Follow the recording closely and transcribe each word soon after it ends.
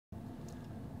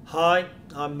Hi,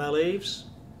 I'm Mel Eves,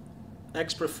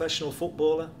 ex-professional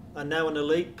footballer and now an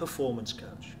elite performance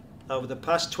coach. Over the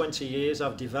past 20 years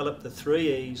I've developed the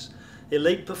 3E's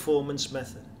Elite Performance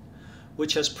Method,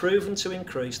 which has proven to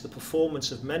increase the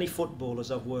performance of many footballers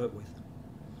I've worked with.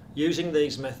 Using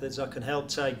these methods I can help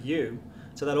take you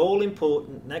to that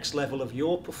all-important next level of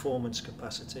your performance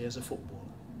capacity as a footballer,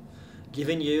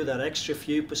 giving you that extra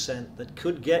few percent that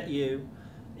could get you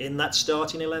in that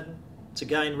starting 11, to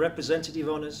gain representative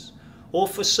honours, or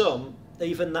for some,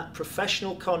 even that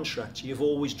professional contract you've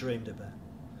always dreamed about.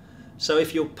 So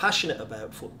if you're passionate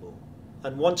about football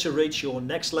and want to reach your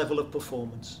next level of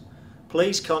performance,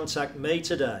 please contact me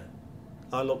today.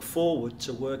 I look forward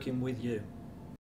to working with you.